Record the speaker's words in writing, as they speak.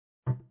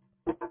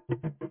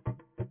Welcome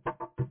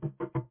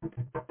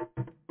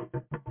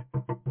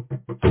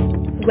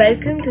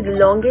to the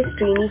Longest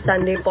Rainy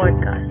Sunday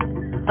podcast,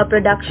 a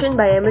production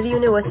by Emory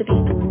University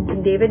students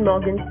in David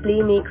Morgan's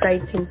Play Make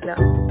Write Think Club.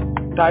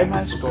 Time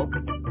has stopped.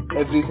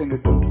 Everything is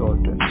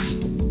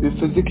uncertain. We're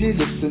physically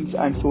distanced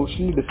and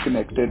socially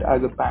disconnected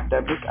as a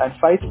pandemic and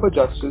fights for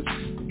justice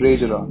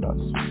rage around us.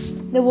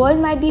 The world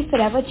might be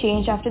forever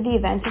changed after the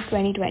events of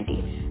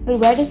 2020, but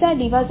where does that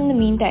leave us in the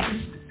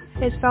meantime?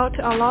 It felt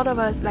to a lot of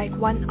us like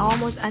one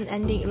almost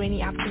unending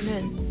rainy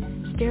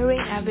afternoon, staring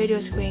at video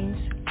screens.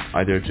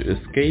 Either to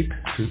escape,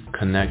 to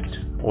connect,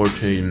 or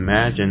to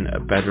imagine a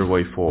better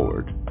way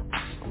forward.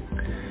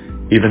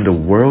 Even the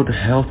World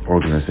Health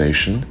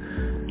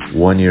Organization,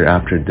 1 year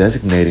after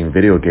designating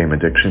video game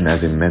addiction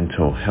as a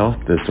mental health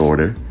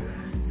disorder,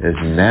 is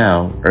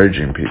now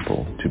urging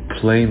people to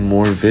play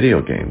more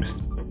video games,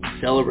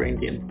 celebrating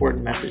the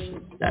important messages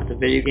that the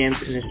video games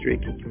industry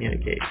can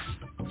communicate.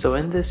 So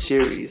in this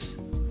series,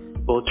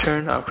 we'll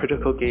turn our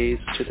critical gaze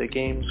to the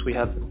games we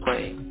have been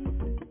playing.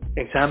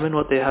 Examine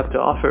what they have to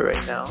offer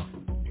right now.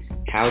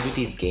 How do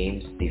these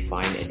games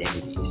define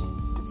identities,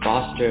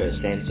 foster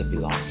a sense of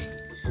belonging,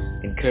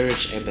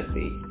 encourage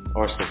empathy,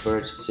 or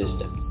subvert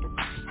systems?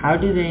 How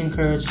do they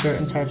encourage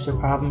certain types of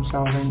problem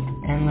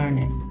solving and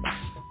learning?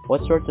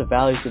 What sorts of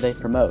values do they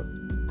promote?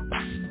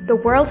 The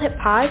world hit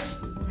pause,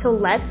 so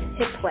let's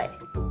hit play.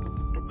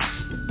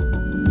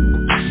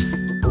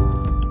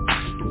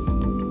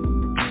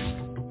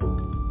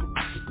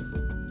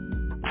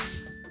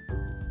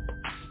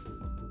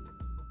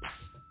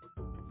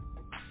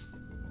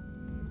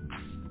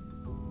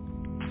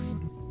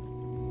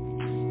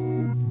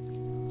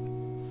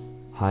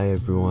 Hi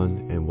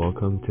everyone, and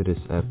welcome to this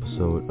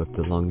episode of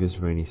The Longest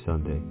Rainy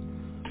Sunday.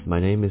 My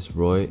name is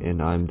Roy, and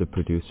I'm the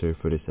producer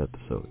for this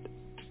episode.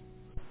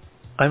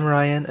 I'm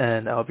Ryan,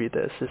 and I'll be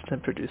the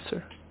assistant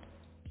producer.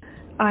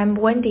 I'm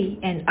Wendy,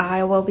 and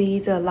I will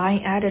be the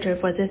line editor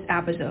for this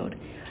episode.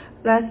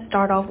 Let's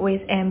start off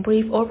with a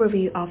brief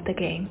overview of the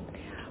game,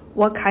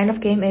 what kind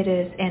of game it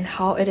is, and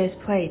how it is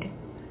played.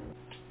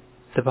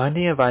 The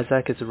Binding of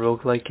Isaac is a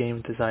roguelike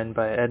game designed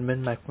by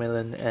Edmund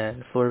Macmillan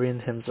and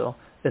Florian Himzel,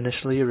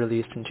 initially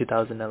released in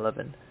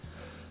 2011.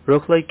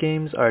 Roguelike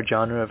games are a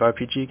genre of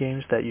RPG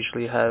games that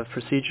usually have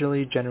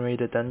procedurally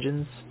generated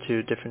dungeons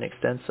to different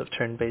extents of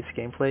turn-based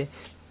gameplay,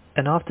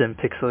 and often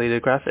pixelated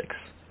graphics.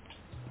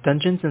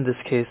 Dungeons in this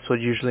case would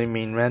usually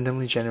mean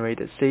randomly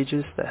generated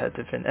stages that have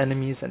different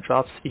enemies and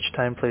drops each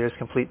time players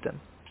complete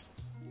them.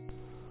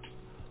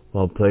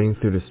 While playing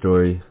through the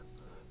story,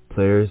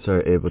 players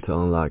are able to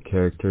unlock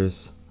characters,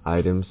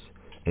 items,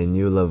 and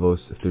new levels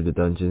through the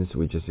dungeons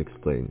we just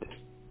explained.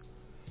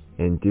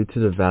 And due to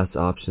the vast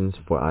options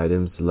for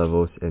items,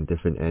 levels, and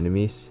different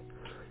enemies,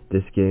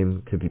 this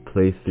game could be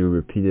played through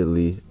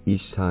repeatedly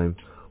each time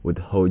with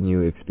whole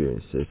new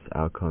experiences,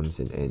 outcomes,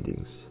 and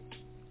endings.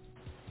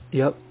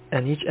 Yep,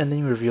 and each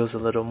ending reveals a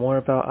little more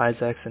about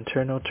Isaac's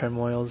internal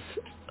turmoils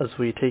as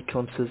we take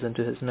glimpses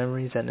into his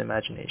memories and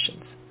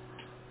imaginations.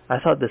 I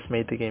thought this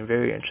made the game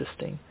very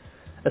interesting.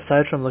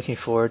 Aside from looking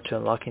forward to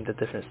unlocking the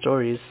different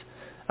stories,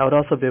 I would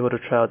also be able to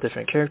try out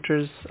different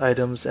characters,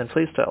 items, and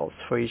playstyles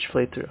for each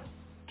playthrough.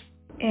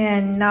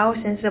 And now,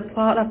 since the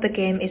plot of the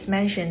game is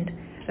mentioned,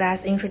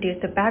 let's introduce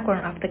the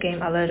background of the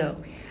game a little.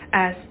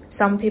 As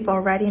some people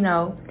already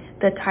know,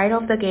 the title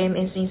of the game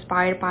is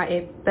inspired by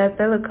a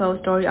biblical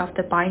story of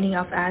the Binding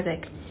of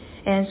Isaac,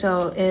 and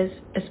so is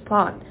its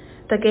plot.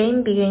 The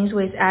game begins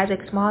with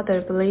Isaac's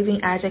mother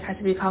believing Isaac has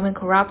become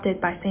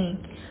corrupted by sin.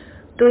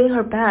 Doing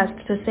her best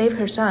to save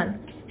her son,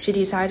 she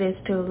decided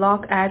to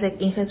lock Isaac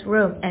in his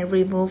room and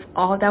remove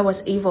all that was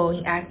evil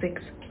in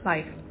Isaac's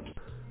life.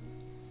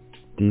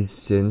 These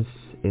sins,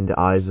 in the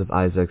eyes of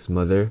Isaac's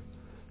mother,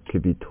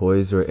 could be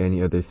toys or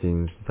any other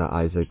things that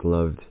Isaac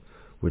loved,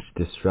 which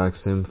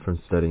distracts him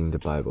from studying the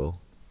Bible.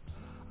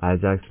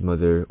 Isaac's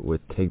mother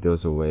would take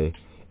those away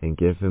and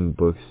give him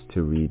books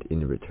to read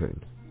in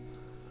return.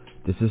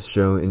 This is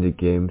shown in the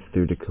game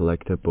through the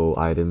collectible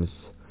items,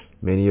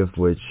 many of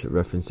which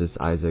references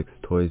Isaac's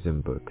toys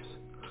and books.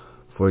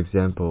 For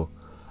example,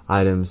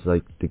 items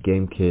like the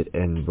game kit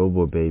and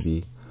Robo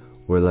Baby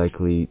were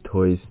likely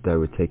toys that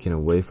were taken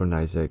away from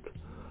Isaac,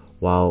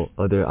 while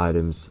other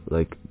items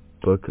like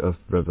Book of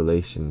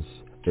Revelations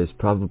is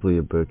probably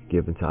a book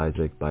given to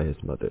Isaac by his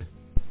mother.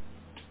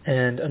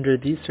 And under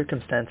these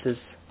circumstances,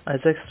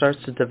 Isaac starts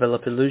to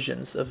develop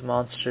illusions of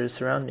monsters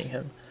surrounding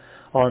him,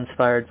 all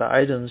inspired by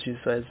items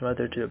used by his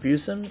mother to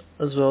abuse him,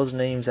 as well as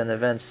names and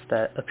events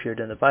that appeared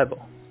in the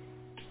Bible.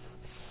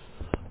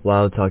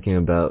 While talking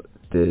about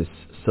this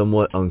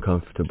somewhat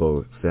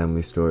uncomfortable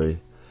family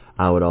story,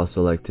 I would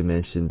also like to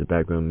mention the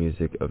background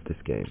music of this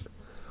game,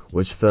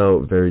 which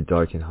felt very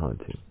dark and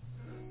haunting.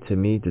 To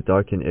me, the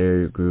dark and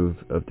airy groove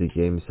of the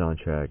game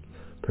soundtrack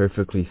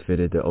perfectly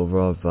fitted the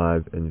overall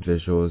vibe and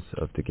visuals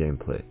of the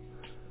gameplay.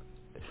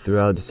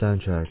 Throughout the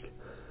soundtrack,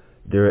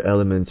 there are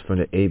elements from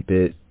the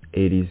 8-bit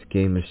 80s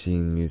game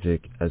machine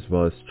music as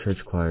well as church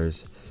choirs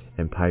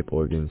and pipe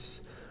organs,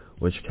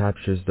 which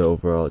captures the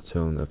overall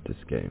tone of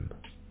this game.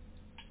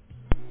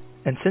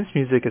 And since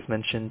music is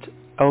mentioned,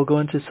 I will go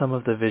into some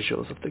of the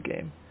visuals of the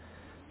game.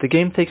 The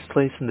game takes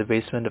place in the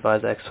basement of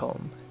Isaac's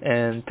home,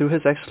 and through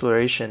his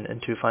exploration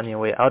into finding a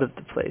way out of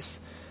the place,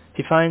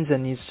 he finds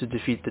and needs to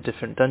defeat the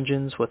different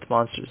dungeons with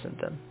monsters in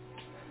them.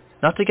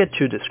 Not to get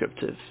too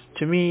descriptive,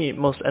 to me,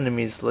 most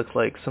enemies look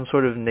like some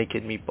sort of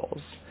naked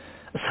meatballs.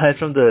 Aside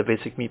from the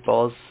basic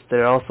meatballs,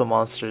 there are also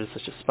monsters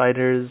such as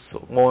spiders,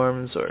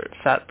 worms, or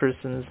fat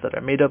persons that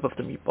are made up of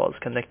the meatballs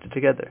connected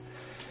together.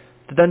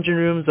 The dungeon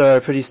rooms are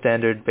pretty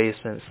standard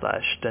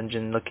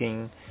basement/dungeon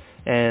looking,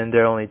 and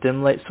there are only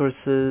dim light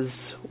sources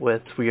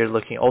with weird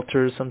looking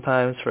altars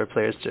sometimes for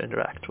players to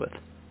interact with.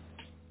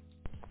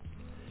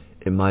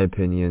 In my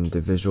opinion,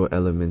 the visual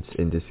elements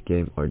in this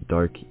game are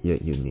dark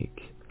yet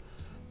unique.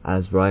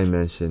 As Ryan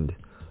mentioned,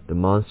 the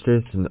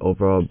monsters and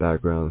overall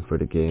background for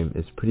the game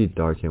is pretty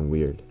dark and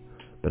weird,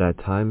 but at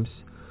times,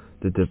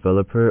 the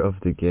developer of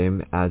the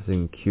game adds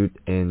in cute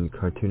and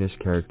cartoonish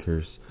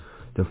characters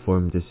to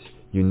form this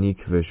unique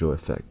visual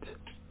effect.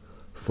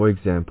 For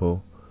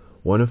example,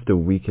 one of the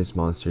weakest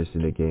monsters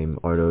in the game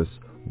are those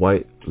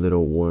white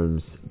little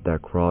worms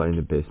that crawl in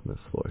the basement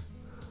floor.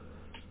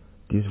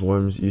 These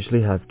worms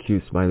usually have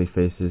cute smiley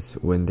faces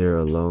when they're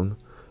alone,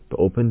 but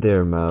open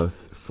their mouth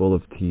full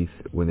of teeth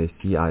when they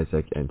see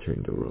Isaac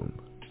entering the room.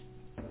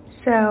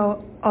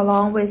 So,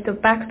 along with the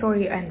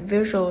backstory and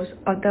visuals,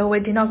 although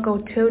we did not go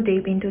too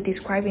deep into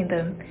describing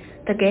them,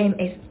 the game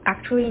is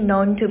actually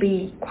known to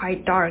be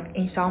quite dark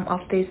in some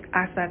of these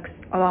aspects,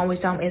 along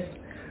with some its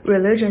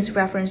religious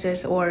references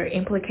or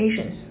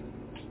implications.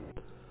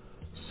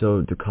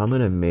 So, the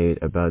comment I made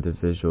about the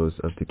visuals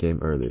of the game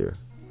earlier,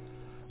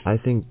 I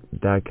think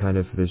that kind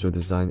of visual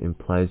design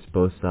implies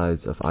both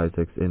sides of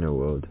Isaac's inner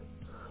world.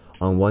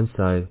 On one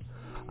side,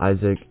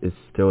 Isaac is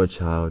still a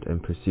child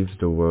and perceives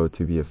the world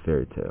to be a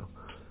fairy tale,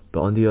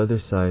 but on the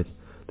other side,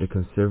 the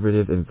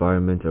conservative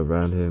environment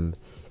around him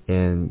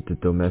and the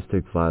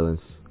domestic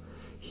violence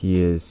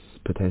he is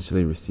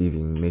potentially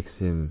receiving makes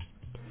him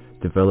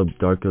develop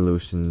dark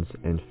illusions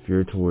and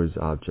fear towards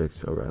objects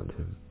around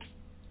him.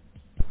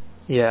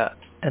 Yeah,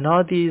 and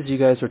all these you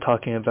guys were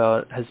talking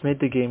about has made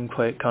the game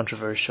quite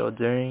controversial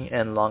during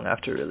and long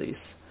after release.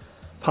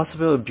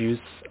 Possible abuse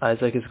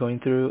Isaac is going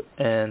through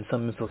and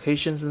some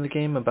implications in the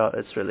game about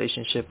its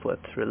relationship with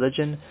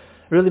religion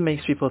really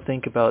makes people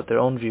think about their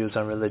own views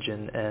on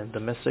religion and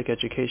domestic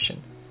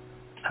education.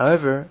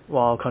 However,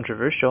 while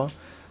controversial,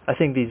 I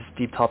think these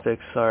deep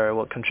topics are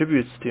what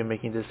contributes to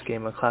making this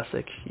game a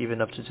classic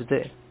even up to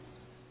today.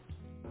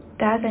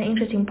 That's an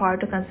interesting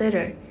part to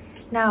consider.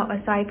 Now,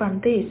 aside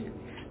from this,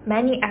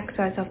 many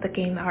aspects of the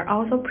game are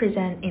also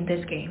present in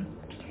this game.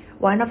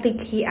 One of the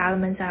key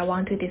elements I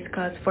want to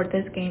discuss for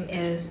this game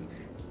is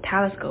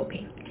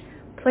telescoping.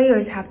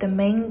 Players have the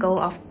main goal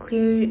of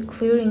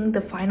clearing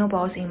the final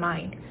boss in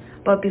mind,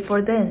 but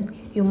before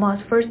then, you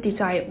must first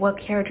decide what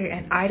character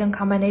and item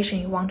combination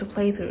you want to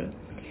play through,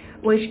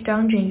 which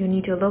dungeon you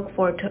need to look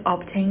for to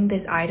obtain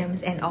these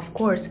items, and of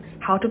course,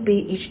 how to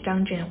beat each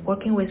dungeon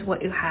working with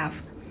what you have.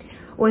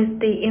 With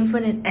the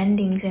infinite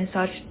endings and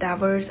such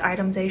diverse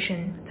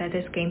itemization that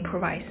this game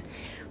provides,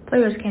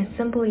 players can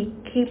simply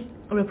keep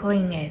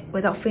replaying it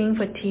without feeling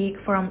fatigue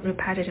from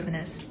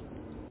repetitiveness.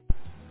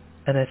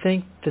 And I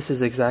think this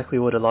is exactly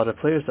what a lot of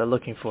players are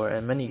looking for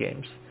in many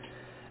games.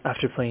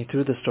 After playing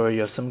through the story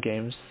of some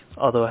games,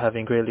 although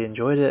having greatly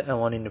enjoyed it and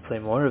wanting to play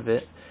more of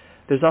it,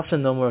 there's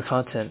often no more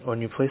content or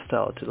new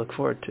playstyle to look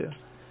forward to.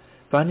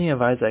 Binding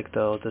of Isaac,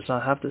 though, does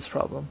not have this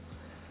problem.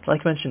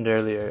 Like mentioned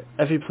earlier,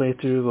 every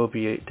playthrough will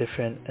be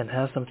different and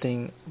have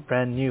something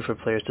brand new for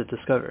players to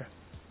discover.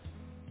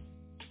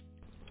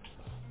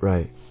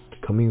 Right.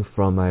 Coming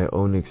from my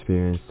own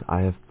experience,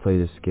 I have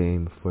played this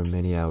game for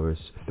many hours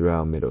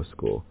throughout middle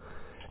school,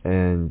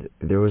 and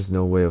there was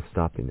no way of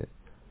stopping it.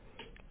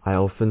 I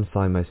often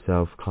find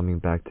myself coming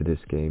back to this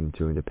game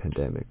during the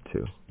pandemic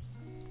too.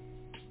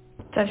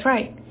 That's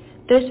right.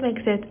 This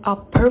makes it a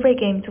perfect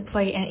game to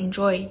play and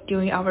enjoy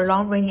during our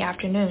long rainy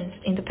afternoons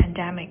in the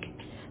pandemic.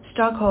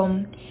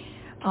 Stockholm,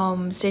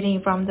 sitting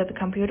in front of the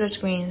computer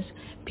screens,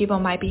 people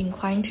might be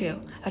inclined to,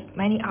 like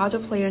many other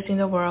players in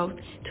the world,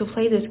 to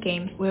play this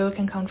game where you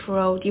can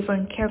control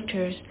different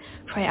characters,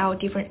 try out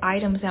different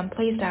items and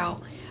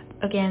playstyle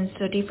against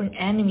the different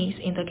enemies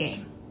in the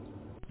game.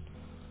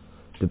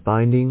 The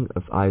Binding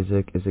of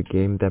Isaac is a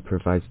game that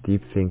provides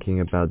deep thinking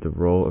about the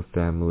role of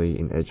family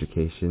in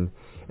education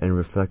and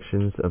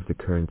reflections of the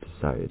current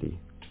society.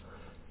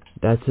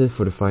 That's it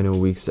for the final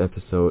week's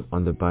episode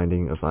on The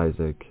Binding of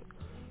Isaac.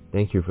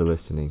 Thank you for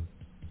listening.